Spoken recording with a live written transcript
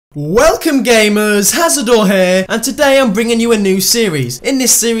Welcome gamers, Hazardor here, and today I'm bringing you a new series. In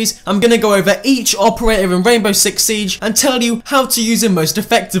this series, I'm going to go over each operator in Rainbow Six Siege and tell you how to use him most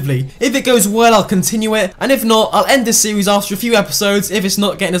effectively. If it goes well, I'll continue it, and if not, I'll end this series after a few episodes if it's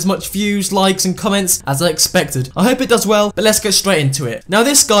not getting as much views, likes and comments as I expected. I hope it does well, but let's get straight into it. Now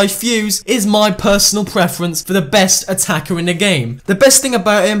this guy, Fuze, is my personal preference for the best attacker in the game. The best thing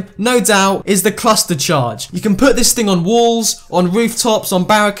about him, no doubt, is the cluster charge. You can put this thing on walls, on rooftops, on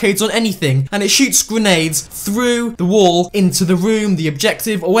barricades, on anything, and it shoots grenades through the wall into the room, the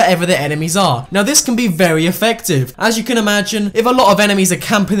objective, or wherever the enemies are. Now this can be very effective. As you can imagine, if a lot of enemies are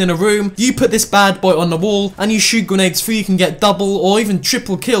camping in a room, you put this bad boy on the wall and you shoot grenades through, you can get double or even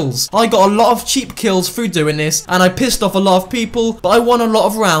triple kills. I got a lot of cheap kills through doing this, and I pissed off a lot of people, but I won a lot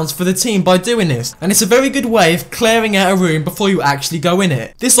of rounds for the team by doing this, and it's a very good way of clearing out a room before you actually go in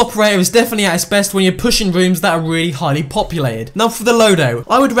it. This operator is definitely at its best when you're pushing rooms that are really highly populated. Now for the loadout,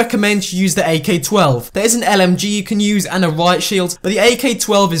 I would recommend you use the AK-12. There is an LMG you can use and a riot shield, but the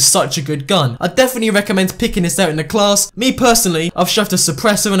AK-12 is such a good gun. I definitely recommend picking this out in the class. Me personally, I've shoved a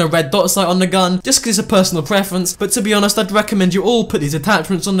suppressor and a red dot sight on the gun just because it's a personal preference, but to be honest, I'd recommend you all put these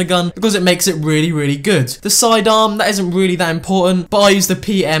attachments on the gun because it makes it really good. The sidearm, that isn't really that important, but I use the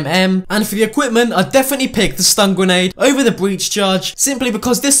PMM, and for the equipment, I'd definitely pick the stun grenade over the breach charge simply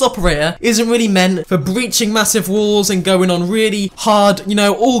because this operator isn't really meant for breaching massive walls and going on really hard,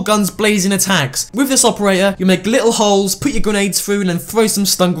 all guns blazing attacks. With this operator, you make little holes, put your grenades through, and then throw some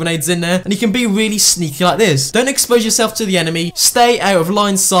stun grenades in there, and you can be really sneaky like this. Don't expose yourself to the enemy, stay out of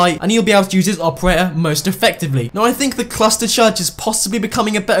line sight, and you'll be able to use this operator most effectively. Now I think the cluster charge is possibly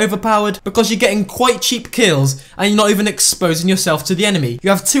becoming a bit overpowered because you're getting quite cheap kills and you're not even exposing yourself to the enemy.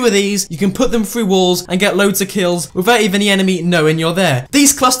 You have two of these, you can put them through walls and get loads of kills without even the enemy knowing you're there.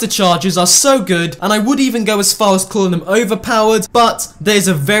 These cluster charges are so good, and I would even go as far as calling them overpowered, but there's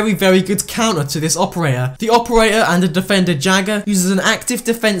a very good counter to this operator. The operator and the defender Jagger uses an active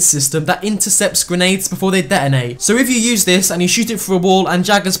defense system that intercepts grenades before they detonate. So if you use this and you shoot it through a wall and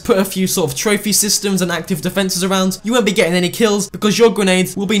Jagger's put a few sort of trophy systems and active defenses around, you won't be getting any kills because your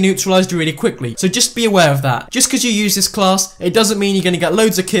grenades will be neutralized really quickly. So just be aware of that. Just because you use this class, it doesn't mean you're going to get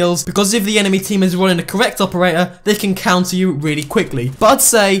loads of kills, because if the enemy team is running the correct operator, they can counter you really quickly. But I'd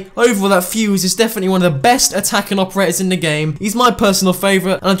say overall that Fuze is definitely one of the best attacking operators in the game. He's my personal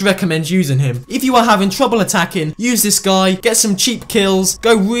favorite, and I'd recommend using him. If you are having trouble attacking, use this guy, get some cheap kills,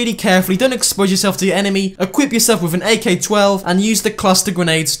 go really carefully, don't expose yourself to the enemy, equip yourself with an AK-12 and use the cluster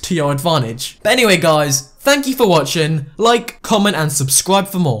grenades to your advantage. But anyway guys, thank you for watching, like, comment and subscribe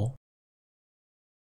for more.